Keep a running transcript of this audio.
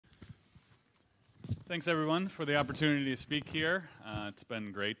Thanks, everyone, for the opportunity to speak here. It's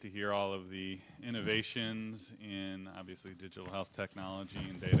been great to hear all of the innovations in, obviously, digital health technology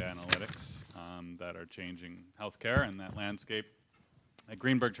and data analytics that are changing healthcare and that landscape. At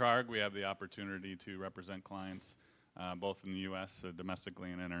Greenberg Traurig, we have the opportunity to represent clients both in the U.S.,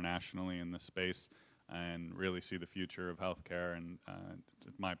 domestically and internationally in this space, and really see the future of healthcare, and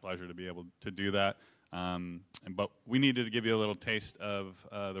it's my pleasure to be able to do that. But we needed to give you a little taste of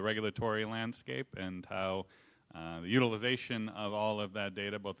the regulatory landscape and how the utilization of all of that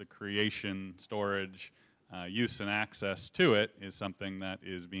data, both the creation, storage, use, and access to it, is something that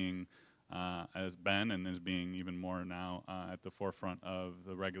is being, has been and is being even more now at the forefront of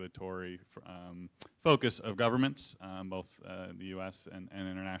the regulatory focus of governments, both the U.S. and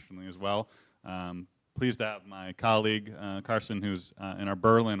internationally as well. Pleased to have my colleague, Carsten, who's in our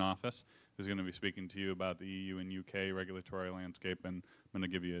Berlin office, who's going to be speaking to you about the EU and UK regulatory landscape, and I'm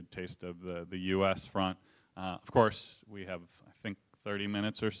going to give you a taste of the US front. Of course, we have, I think, 30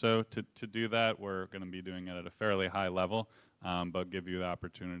 minutes or so to do that. We're going to be doing it at a fairly high level, but give you the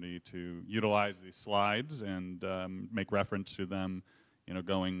opportunity to utilize these slides and make reference to them, you know,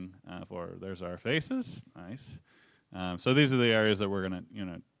 going there's our faces, nice. So these are the areas that we're going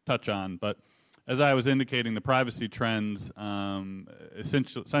to, touch on, but as I was indicating, the privacy trends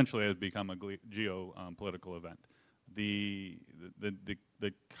essentially has become a geopolitical event. The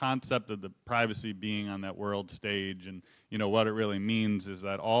concept of the privacy being on that world stage, and what it really means is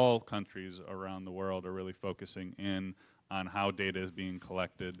that all countries around the world are really focusing in on how data is being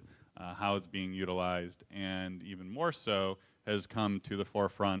collected, how it's being utilized, and even more so has come to the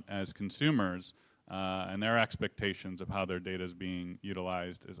forefront as consumers. And their expectations of how their data is being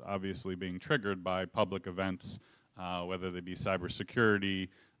utilized is obviously being triggered by public events, whether they be cybersecurity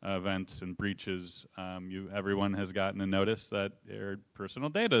events and breaches. Everyone has gotten a notice that their personal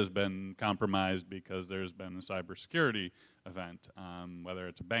data has been compromised because there's been a cybersecurity event, whether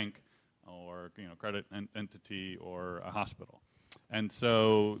it's a bank or credit entity or a hospital. And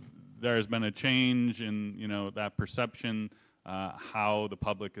so there's been a change in that perception. How the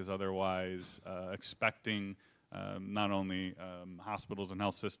public is otherwise expecting not only hospitals and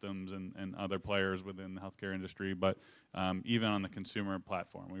health systems and other players within the healthcare industry, but even on the consumer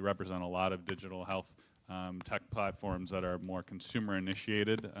platform. We represent a lot of digital health tech platforms that are more consumer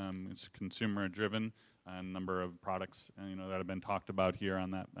initiated. It's consumer driven, a number of products that have been talked about here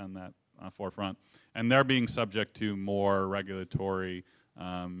on that forefront, and they're being subject to more regulatory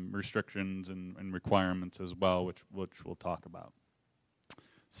restrictions and requirements as well, which we'll talk about.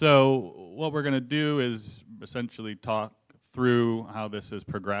 So what we're going to do is essentially talk through how this has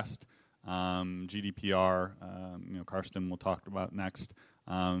progressed. GDPR, Carsten will talk about next,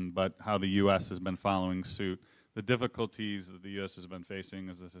 but how the U.S. has been following suit. The difficulties that the U.S. has been facing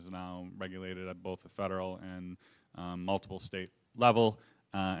as this is now regulated at both the federal and multiple state level.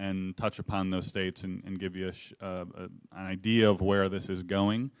 And touch upon those states and give you an idea of where this is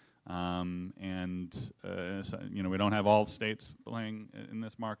going. We don't have all states playing in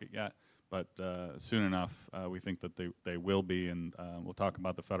this market yet, but soon enough we think that they will be, and we'll talk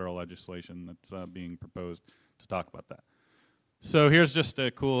about the federal legislation that's being proposed to talk about that. So here's just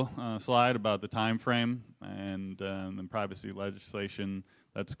a cool slide about the time frame and privacy legislation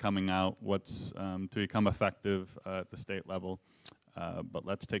that's coming out, what's to become effective at the state level. But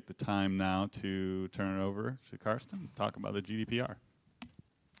let's take the time now to turn it over to Carsten to talk about the GDPR.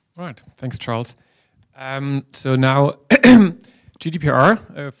 All right, thanks, Charles. So now,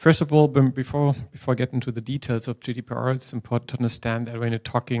 GDPR. First of all, before I get into the details of GDPR, it's important to understand that when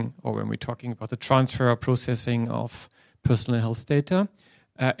we're talking about the transfer or processing of personal health data,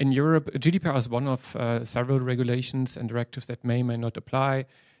 in Europe, GDPR is one of several regulations and directives that may not apply.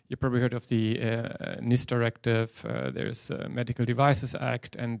 You probably heard of the NIS directive, there's a Medical Devices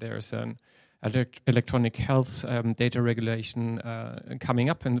Act, and there's an electronic health data regulation coming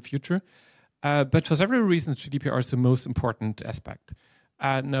up in the future. But for several reasons, GDPR is the most important aspect.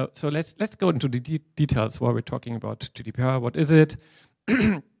 So let's go into the details while we're talking about GDPR. What is it?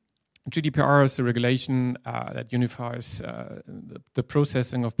 GDPR is a regulation that unifies the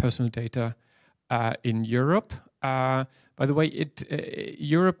processing of personal data in Europe. By the way,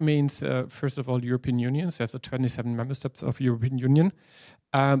 Europe means, first of all, European Union, so you have the 27 member states of European Union.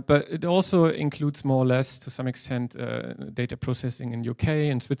 But it also includes more or less, to some extent, data processing in UK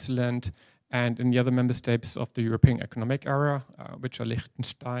and Switzerland and in the other member states of the European Economic Area, which are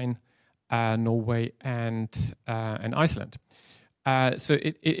Liechtenstein, Norway, and Iceland. So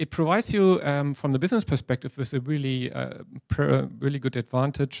it provides you, from the business perspective, with a really good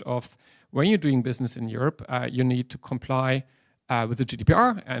advantage of when you're doing business in Europe, you need to comply with the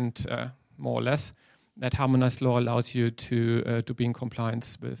GDPR and more or less. That harmonized law allows you to be in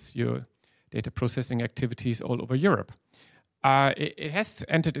compliance with your data processing activities all over Europe. It has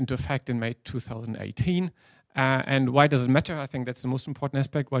entered into effect in May 2018. And why does it matter? I think that's the most important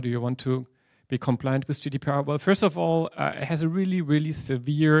aspect. Why do you want to be compliant with GDPR? Well, first of all, it has a really, really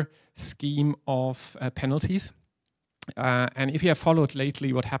severe scheme of penalties. And if you have followed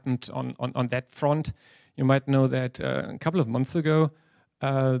lately what happened on that front, you might know that a couple of months ago,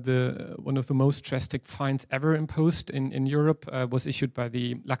 one of the most drastic fines ever imposed in Europe was issued by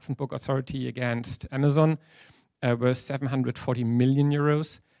the Luxembourg authority against Amazon, worth 740 million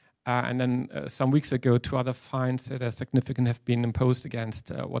euros. And then some weeks ago, 2 other fines that are significant have been imposed against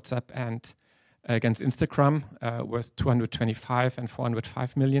WhatsApp and against Instagram, worth 225 and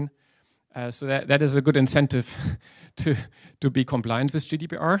 405 million. So that is a good incentive to be compliant with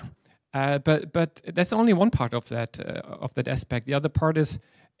GDPR. But that's only one part of that aspect. The other part is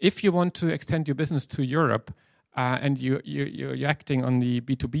if you want to extend your business to Europe and you're acting on the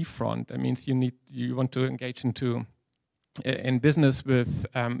B2B front, that means you want to engage in business with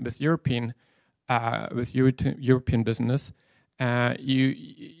European business.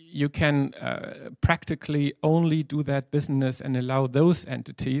 You can practically only do that business and allow those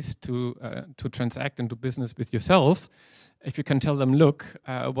entities to transact and do business with yourself if you can tell them, look,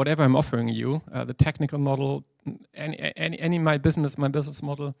 whatever I'm offering you, the technical model, any my business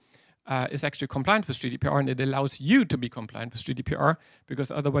model is actually compliant with GDPR, and it allows you to be compliant with GDPR, because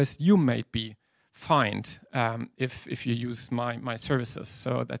otherwise you may be fined if you use my services.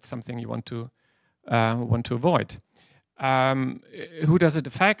 So that's something you want to avoid. Who does it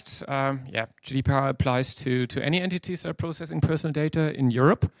affect? GDPR applies to any entities that are processing personal data in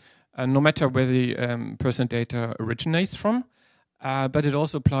Europe, no matter where the personal data originates from. But it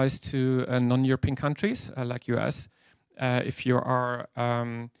also applies to non-European countries like US. If you are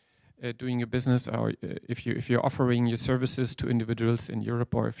doing your business, or if you're offering your services to individuals in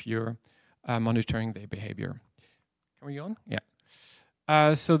Europe, or if you're monitoring their behavior. Can we go on?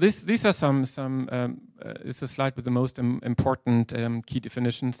 Yeah. So these are some. It's a slide with the most important key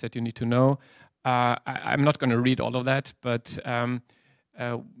definitions that you need to know. I'm not going to read all of that, but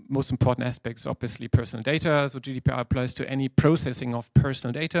most important aspects, obviously, personal data. So GDPR applies to any processing of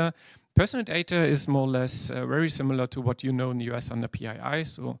personal data. Personal data is more or less very similar to what you know in the US under PII.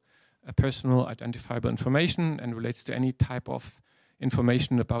 So personal identifiable information, and relates to any type of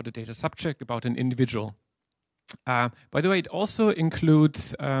information about a data subject, about an individual. By the way, it also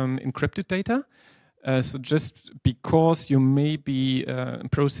includes encrypted data. So just because you may be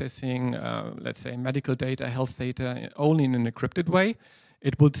processing, let's say, medical data, health data only in an encrypted way,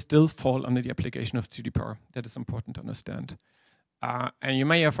 it would still fall under the application of GDPR. That is important to understand. And you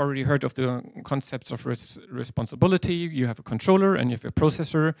may have already heard of the concepts of responsibility. You have a controller and you have a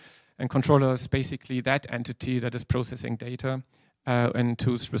processor. And controller is basically that entity that is processing data and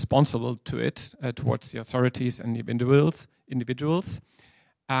who's responsible to it towards the authorities and the individuals.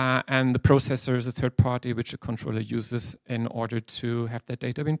 And the processor is a third party which the controller uses in order to have that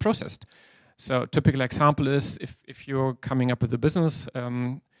data being processed. So typical example is if you're coming up with a business,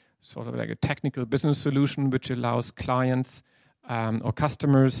 sort of like a technical business solution which allows clients or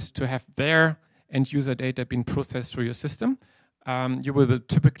customers to have their end user data being processed through your system, you will be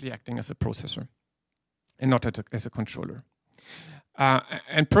typically acting as a processor and not as a controller.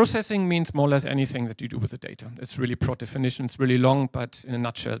 And processing means more or less anything that you do with the data. It's really broad definition, it's really long, but in a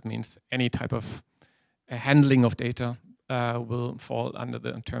nutshell it means any type of handling of data will fall under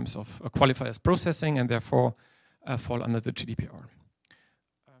the terms of qualify as processing, and therefore fall under the GDPR.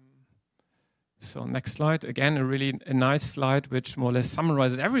 So next slide, again, a nice slide which more or less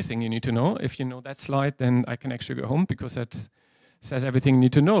summarizes everything you need to know. If you know that slide, then I can actually go home, because that says everything you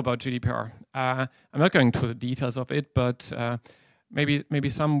need to know about GDPR. I'm not going to the details of it, but maybe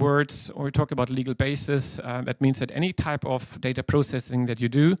some words, or talk about legal basis. That means that any type of data processing that you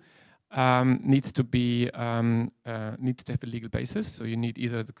do needs to have a legal basis. So you need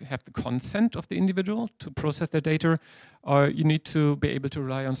either to have the consent of the individual to process their data, or you need to be able to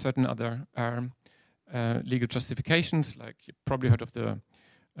rely on certain other legal justifications, like you probably heard of the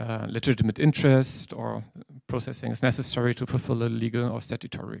legitimate interest, or processing is necessary to fulfill a legal or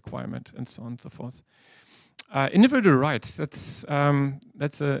statutory requirement, and so on and so forth. Individual rights, that's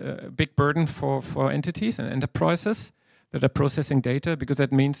a big burden for entities and enterprises that are processing data, because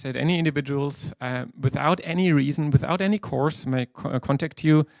that means that any individuals, without any reason, without any cause, may contact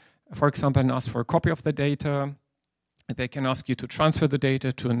you, for example, and ask for a copy of the data. They can ask you to transfer the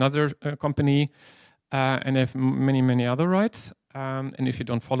data to another company, and they have many, many other rights. And if you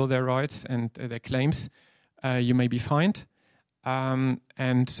don't follow their rights and their claims, you may be fined. And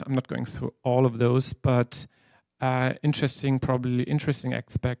I'm not going through all of those, but probably interesting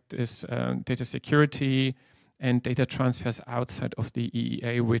aspect is data security and data transfers outside of the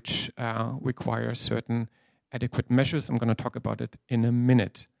EEA, which require certain adequate measures. I'm going to talk about it in a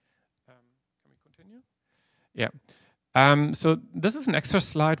minute. Can we continue? Yeah. So this is an extra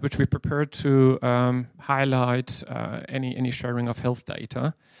slide which we prepared to highlight any sharing of health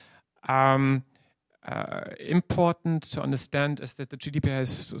data. Important to understand is that the GDPR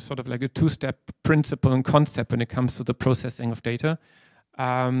has sort of like a two-step principle and concept when it comes to the processing of data.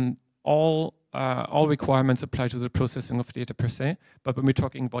 All requirements apply to the processing of data per se, but when we're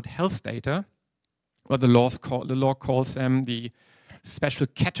talking about health data, what the law calls them the special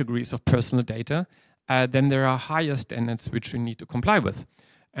categories of personal data, then there are higher standards which we need to comply with.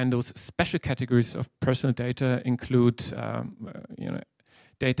 And those special categories of personal data include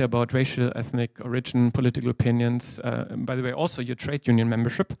data about racial, ethnic origin, political opinions, by the way, also your trade union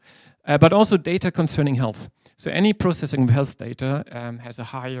membership, but also data concerning health. So any processing of health data has a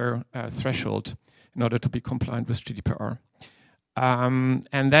higher threshold in order to be compliant with GDPR.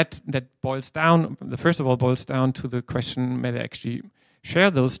 And that boils down, first of all, boils down to the question, may they actually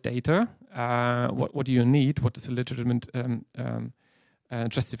share those data? What do you need? What is a legitimate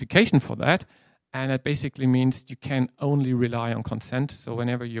justification for that? And that basically means you can only rely on consent. So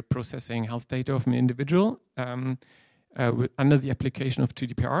whenever you're processing health data of an individual under the application of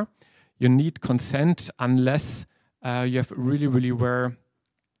GDPR, you need consent unless you have really, really rare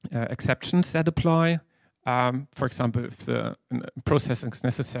exceptions that apply. For example, if the processing is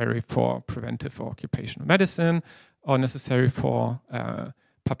necessary for preventive or occupational medicine or necessary for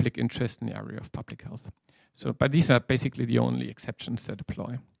public interest in the area of public health. So, but these are basically the only exceptions that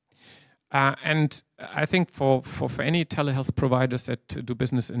apply. And I think for any telehealth providers that do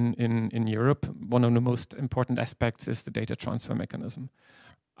business in Europe, one of the most important aspects is the data transfer mechanism.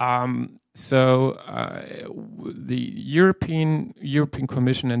 So the European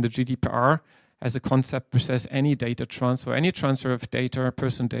Commission and the GDPR has a concept which says any data transfer, any transfer of data,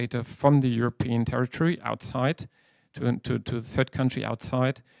 personal data from the European territory outside to the third country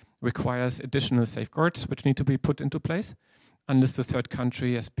outside requires additional safeguards which need to be put into place, unless the third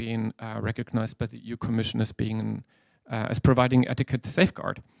country has been recognized by the EU Commission as being as providing adequate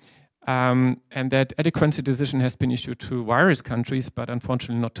safeguard. And that adequacy decision has been issued to various countries, but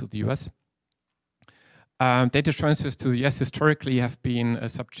unfortunately not to the US. Data transfers to the US historically have been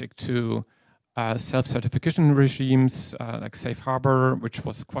subject to self-certification regimes like Safe Harbor, which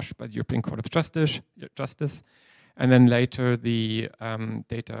was quashed by the European Court of Justice, and then later the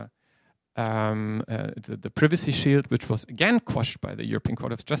the Privacy Shield, which was again quashed by the European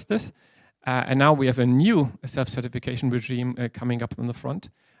Court of Justice. And now we have a new self-certification regime coming up on the front.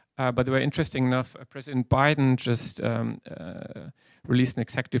 By the way, interesting enough, President Biden just released an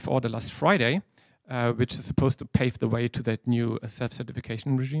executive order last Friday, which is supposed to pave the way to that new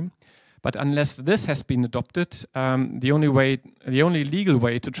self-certification regime. But unless this has been adopted, the only legal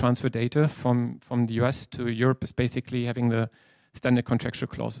way to transfer data from the US to Europe is basically having the standard contractual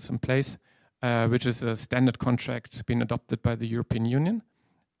clauses in place, which is a standard contract being adopted by the European Union,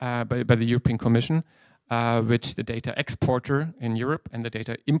 by the European Commission, which the data exporter in Europe and the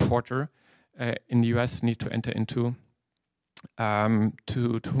data importer in the US need to enter into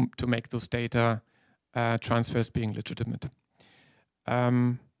to make those data transfers being legitimate.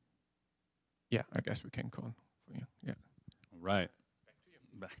 Yeah, I guess we can go on. Yeah. Right.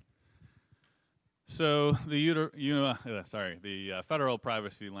 Back. So the federal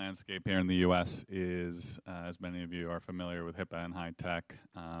privacy landscape here in the U.S. is, as many of you are familiar with HIPAA and high tech,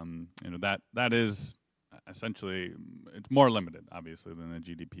 that is essentially, it's more limited, obviously, than the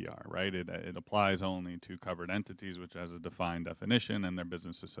GDPR, right? It applies only to covered entities, which has a defined definition, and their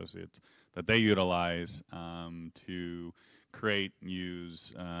business associates that they utilize to create,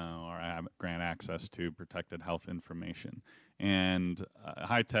 use, or grant access to protected health information. And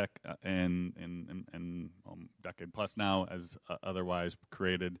high tech, in decade plus now, has otherwise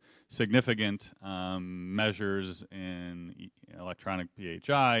created significant measures in electronic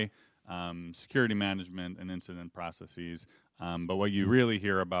PHI, security management, and incident processes. But what you really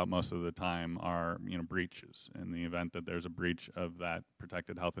hear about most of the time are breaches. In the event that there's a breach of that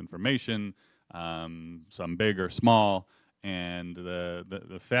protected health information, some big or small, and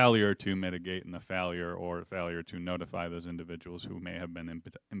the failure to mitigate and the failure to notify those individuals who may have been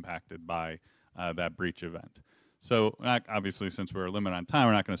impacted by that breach event. So obviously, since we're limited on time,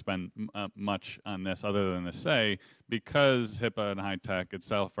 we're not going to spend much on this other than to say, because HIPAA and high tech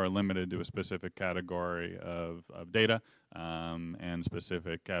itself are limited to a specific category of data and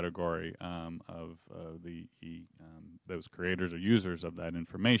specific category of those creators or users of that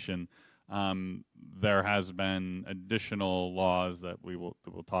information, there has been additional laws that we'll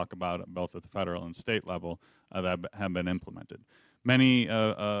talk about both at the federal and state level that have been implemented. Many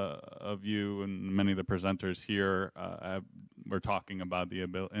of you and many of the presenters here were talking about the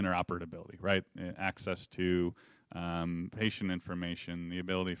interoperability, right? Access to patient information, the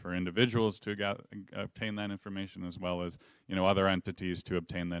ability for individuals to obtain that information, as well as other entities to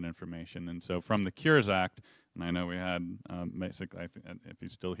obtain that information. And so from the Cures Act, and I know we had basically, if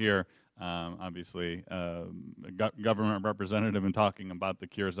he's still here, obviously a government representative in talking about the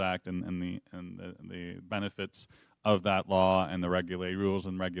Cures Act and the benefits of that law and the rules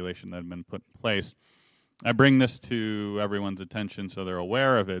and regulation that have been put in place. I bring this to everyone's attention so they're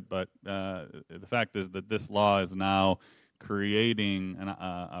aware of it, but the fact is that this law is now creating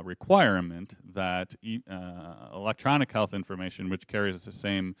a requirement that electronic health information, which carries the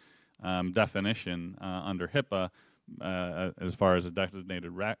same definition under HIPAA as far as a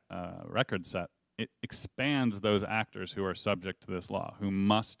designated record set, it expands those actors who are subject to this law, who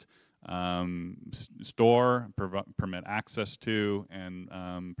must store, permit access to,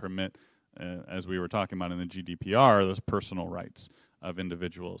 and permit, as we were talking about in the GDPR, those personal rights of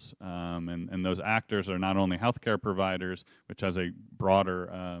individuals. And those actors are not only healthcare providers, which has a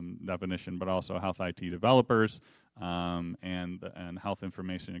broader definition, but also health IT developers and health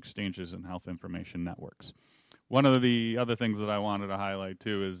information exchanges and health information networks. One of the other things that I wanted to highlight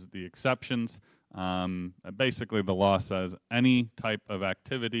too is the exceptions. Basically, the law says any type of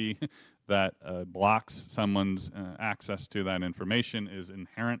activity that blocks someone's access to that information is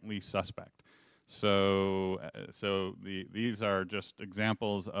inherently suspect. So, these are just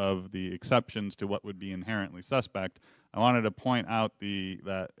examples of the exceptions to what would be inherently suspect. I wanted to point out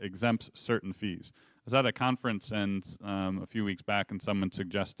that exempts certain fees. I was at a conference and a few weeks back, and someone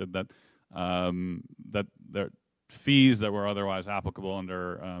suggested that the fees that were otherwise applicable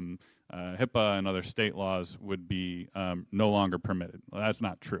under HIPAA and other state laws would be no longer permitted. Well, that's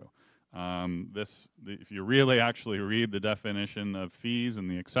not true. If you really actually read the definition of fees and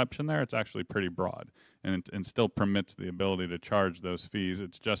the exception there, it's actually pretty broad, and still permits the ability to charge those fees.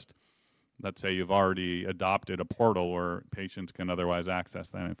 It's just, let's say you've already adopted a portal where patients can otherwise access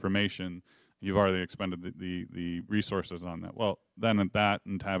that information. You've already expended the resources on that. Well, then at that,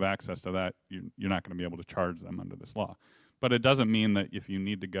 and to have access to that, you're not going to be able to charge them under this law. But it doesn't mean that if you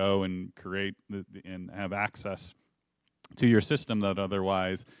need to go and create and have access to your system that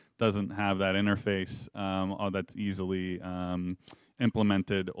otherwise doesn't have that interface or that's easily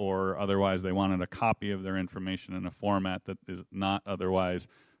implemented, or otherwise they wanted a copy of their information in a format that is not otherwise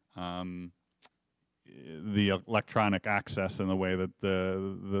the electronic access in the way that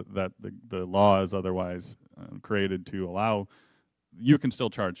the law is otherwise created to allow, you can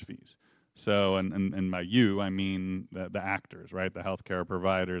still charge fees. So, and by you, I mean the actors, right? The healthcare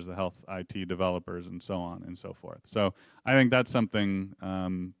providers, the health IT developers, and so on and so forth. So I think that's something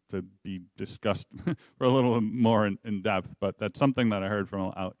to be discussed for a little more in depth, but that's something that I heard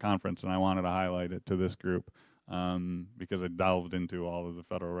from a conference, and I wanted to highlight it to this group because I delved into all of the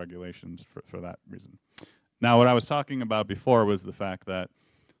federal regulations for that reason. Now, what I was talking about before was the fact that,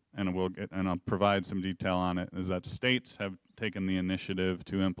 and I'll provide some detail on it, is that states have taken the initiative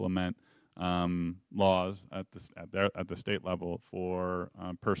to implement laws at the state level for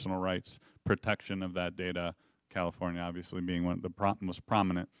personal rights protection of that data. California, obviously, being one of the most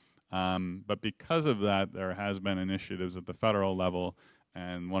prominent. But because of that, there has been initiatives at the federal level,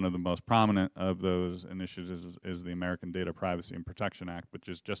 and one of the most prominent of those initiatives is the American Data Privacy and Protection Act, which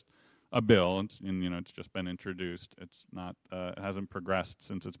is just a bill, and it's just been introduced. It's not, it hasn't progressed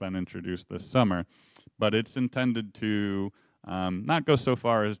since it's been introduced this summer, but it's intended to not go so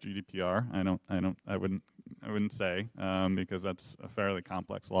far as GDPR. I wouldn't say because that's a fairly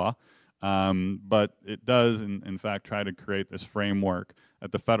complex law. But it does, in fact, try to create this framework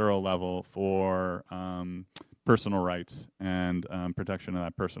at the federal level for personal rights and protection of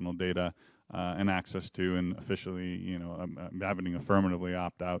that personal data and access to, and officially, having affirmatively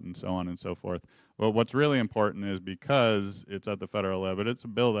opt out and so on and so forth. Well, what's really important is because it's at the federal level, it's a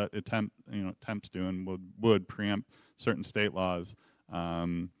bill that attempts to and would preempt certain state laws,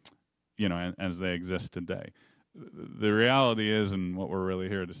 as they exist today. The reality is, and what we're really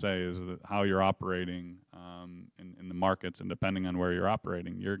here to say, is that how you're operating in the markets, and depending on where you're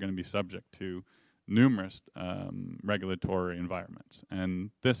operating, you're going to be subject to numerous regulatory environments.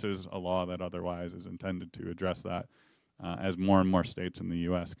 And this is a law that otherwise is intended to address that as more and more states in the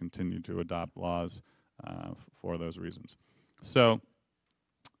U.S. continue to adopt laws for those reasons. So,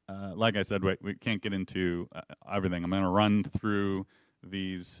 like I said, we can't get into everything. I'm going to run through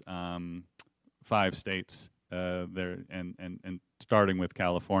these 5 states there, and starting with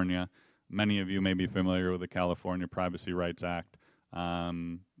California. Many of you may be familiar with the California Privacy Rights Act.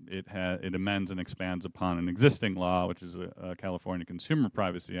 It amends and expands upon an existing law, which is a California Consumer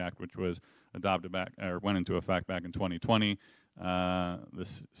Privacy Act, which was adopted went into effect back in 2020.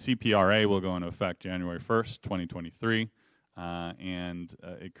 This CPRA will go into effect January 1st, 2023. And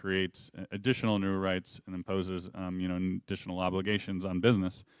it creates additional new rights and imposes, additional obligations on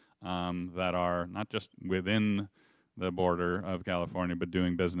business that are not just within the border of California, but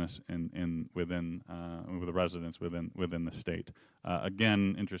doing business within with the residents within the state.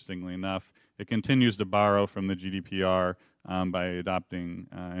 Again, interestingly enough, it continues to borrow from the GDPR by adopting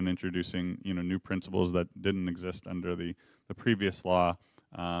and introducing new principles that didn't exist under the previous law.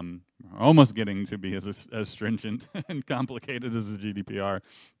 Almost getting to be as stringent and complicated as the GDPR,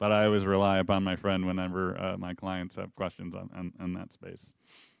 but I always rely upon my friend whenever my clients have questions on that space.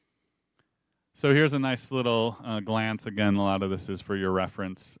 So here's a nice little glance. Again, a lot of this is for your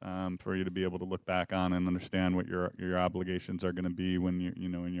reference, for you to be able to look back on and understand what your obligations are going to be when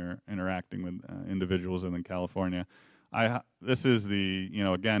you're interacting with individuals within California. This is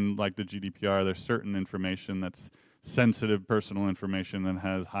again, like the GDPR, there's certain information that's sensitive personal information that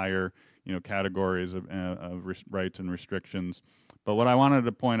has higher categories of rights and restrictions. But what I wanted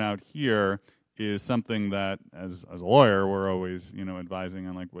to point out here is something that as a lawyer we're always advising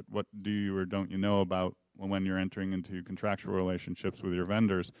on, like what do you or don't you know about when you're entering into contractual relationships with your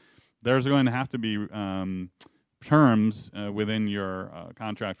vendors. There's going to have to be terms within your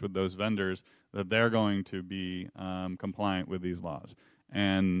contract with those vendors that they're going to be compliant with these laws.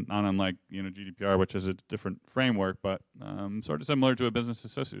 And not unlike GDPR, which is a different framework, but sort of similar to a business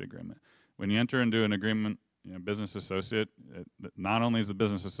associate agreement. When you enter into an agreement, business associate, not only is the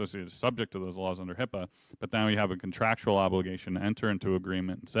business associate subject to those laws under HIPAA, but now you have a contractual obligation to enter into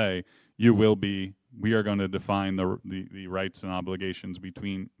agreement and say we are going to define the rights and obligations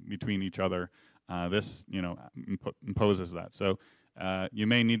between each other. This imposes that. So you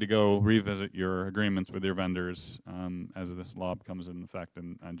may need to go revisit your agreements with your vendors as this law comes in effect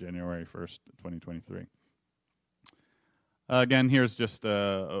on January 1st, 2023. Again, here's just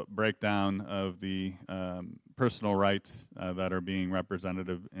a breakdown of the personal rights that are being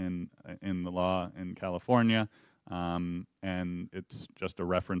representative in the law in California, and it's just a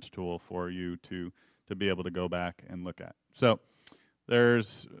reference tool for you to be able to go back and look at. So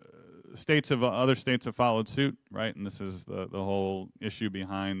there's other states have followed suit, right? And this is the whole issue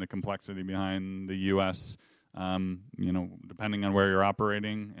behind the complexity behind the U.S. Depending on where you're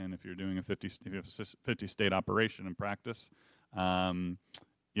operating, and if you're doing a 50 state operation in practice,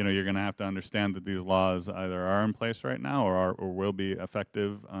 you're going to have to understand that these laws either are in place right now or will be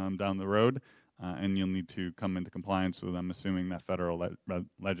effective down the road, and you'll need to come into compliance with them, assuming that federal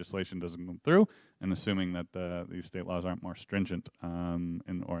legislation doesn't come through, and assuming that these state laws aren't more stringent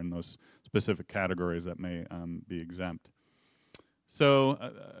in those specific categories that may be exempt. So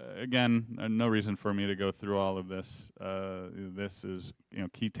again, no reason for me to go through all of this. This is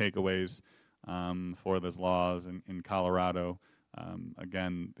key takeaways for those laws in Colorado.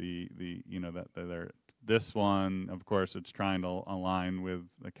 Again, this one, of course, it's trying to align with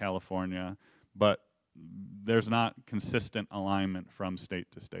California, but there's not consistent alignment from state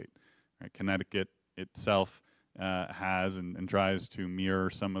to state. Right? Connecticut itself has and tries to mirror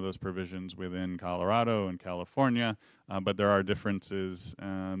some of those provisions within Colorado and California, but there are differences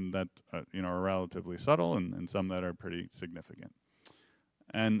that are relatively subtle and some that are pretty significant.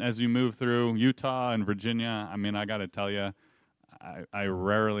 And as you move through Utah and Virginia, I got to tell you, I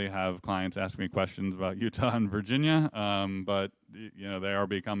rarely have clients ask me questions about Utah and Virginia, but they are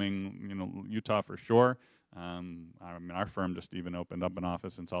becoming Utah for sure. Our firm just even opened up an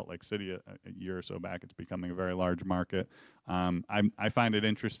office in Salt Lake City a year or so back. It's becoming a very large market. I find it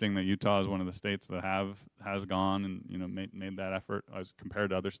interesting that Utah is one of the states that has gone and made that effort as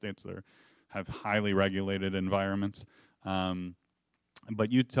compared to other states that have highly regulated environments.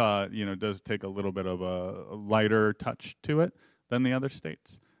 But Utah, does take a little bit of a lighter touch to it than the other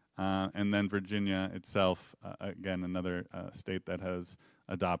states. And then Virginia itself, again, another state that has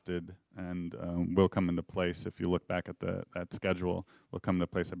adopted and will come into place. If you look back at that schedule, will come into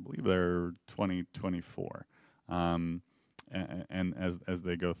place, I believe they're 2024, and as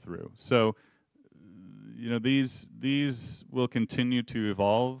they go through. So, these will continue to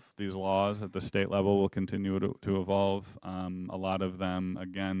evolve. These laws at the state level will continue to evolve. A lot of them,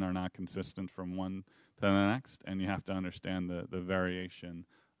 again, are not consistent from one to the next, and you have to understand the variation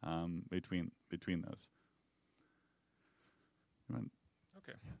between those.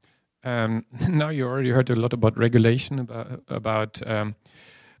 Okay. Now you already heard a lot about regulation, about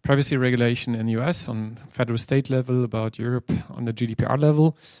privacy regulation in the US on federal state level, about Europe on the GDPR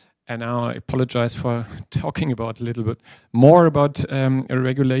level. And now I apologize for talking about a little bit more about a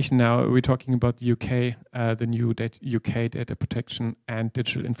regulation. Now we're talking about the UK, the new UK Data Protection and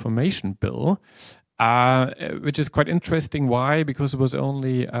Digital Information Bill, which is quite interesting. Why? Because it was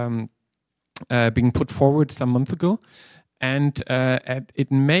only being put forward some month ago. And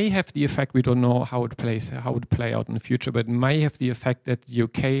it may have the effect, we don't know how it would play out in the future, but it may have the effect that the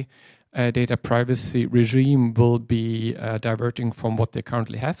UK data privacy regime will be diverting from what they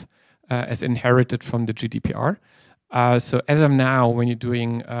currently have as inherited from the GDPR. So as of now, when you're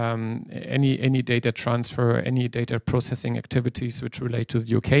doing any data transfer, any data processing activities which relate to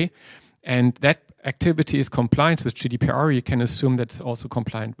the UK, and that activity is compliant with GDPR, you can assume that's also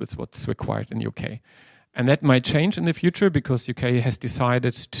compliant with what's required in the UK. And that might change in the future because UK has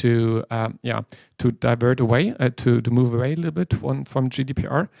decided to divert away, to move away a little bit from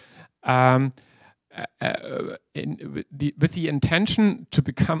GDPR, with the intention to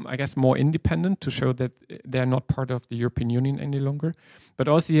become, I guess, more independent, to show that they're not part of the European Union any longer. But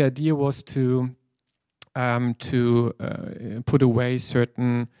also the idea was to put away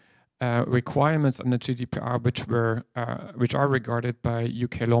certain requirements under GDPR, which are regarded by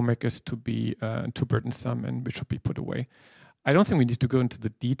UK lawmakers to be too burdensome and which should be put away. I don't think we need to go into the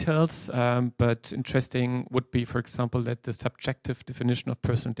details, but interesting would be, for example, that the subjective definition of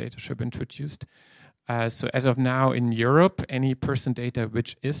personal data should be introduced. So as of now in Europe, any person data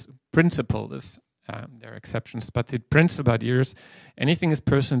which is principled is, there are exceptions, but the principle idea is anything is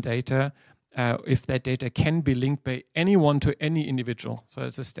personal data if that data can be linked by anyone to any individual. So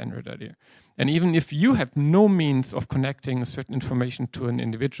that's a standard idea. And even if you have no means of connecting certain information to an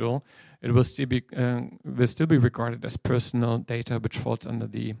individual, it will still be regarded as personal data, which falls under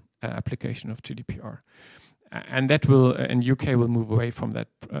the application of GDPR. And that will, and UK will move away from that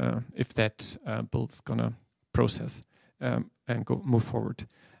if that bill is gonna process and move forward.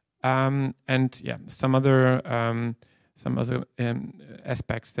 And yeah, some other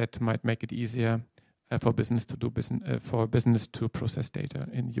aspects that might make it easier for business to do business, for business to process data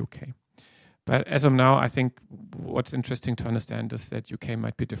in the UK. But as of now, I think what's interesting to understand is that UK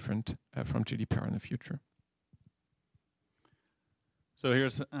might be different from GDPR in the future. So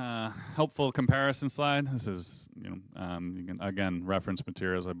here's a helpful comparison slide. This is, you can again reference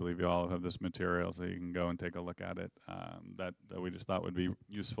materials. I believe you all have this material, so you can go and take a look at it. That we just thought would be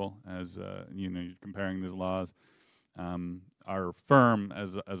useful as you're comparing these laws. Our firm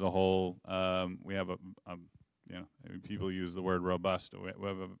as a whole, we have people use the word robust. We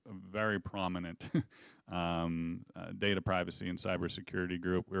have a very prominent data privacy and cybersecurity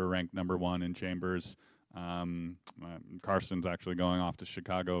group. We were ranked #1 in Chambers. Carson's actually going off to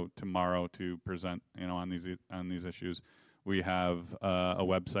Chicago tomorrow to present, on these issues. We have a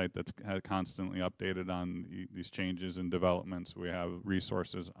website that's constantly updated on these changes and developments. We have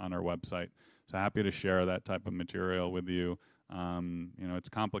resources on our website. So happy to share that type of material with you. It's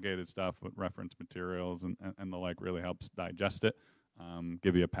complicated stuff, but reference materials and the like really helps digest it,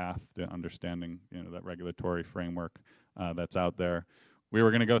 give you a path to understanding, that regulatory framework that's out there. We were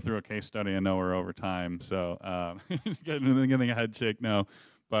going to go through a case study. I know we're over time, so getting a head shake now.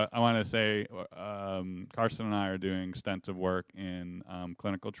 But I want to say Carson and I are doing extensive work in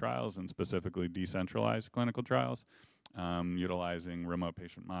clinical trials and specifically decentralized clinical trials, utilizing remote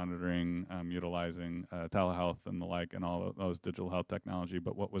patient monitoring, utilizing telehealth and the like, and all of those digital health technology.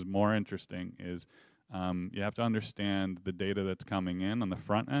 But what was more interesting is you have to understand the data that's coming in on the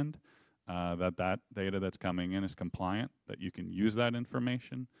front end, that data that's coming in is compliant, that you can use that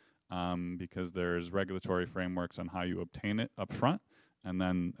information, because there's regulatory frameworks on how you obtain it up front. And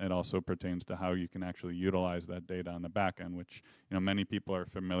then it also pertains to how you can actually utilize that data on the back end, which many people are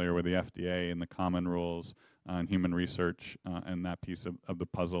familiar with the FDA and the common rules on human research and that piece of the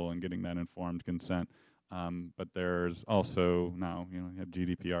puzzle and getting that informed consent. But there's also now, you have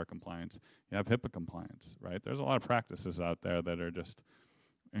GDPR compliance, you have HIPAA compliance, right? There's a lot of practices out there that are just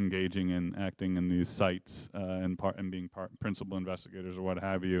engaging and acting in these sites and being principal investigators or what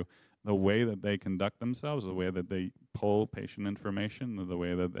have you. The way that they conduct themselves, the way that they pull patient information, the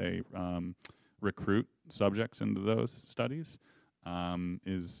way that they recruit subjects into those studies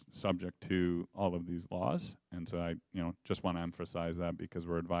is subject to all of these laws. And so I just want to emphasize that because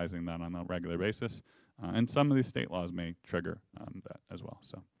we're advising that on a regular basis. And some of these state laws may trigger that as well.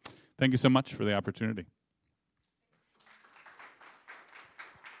 So thank you so much for the opportunity.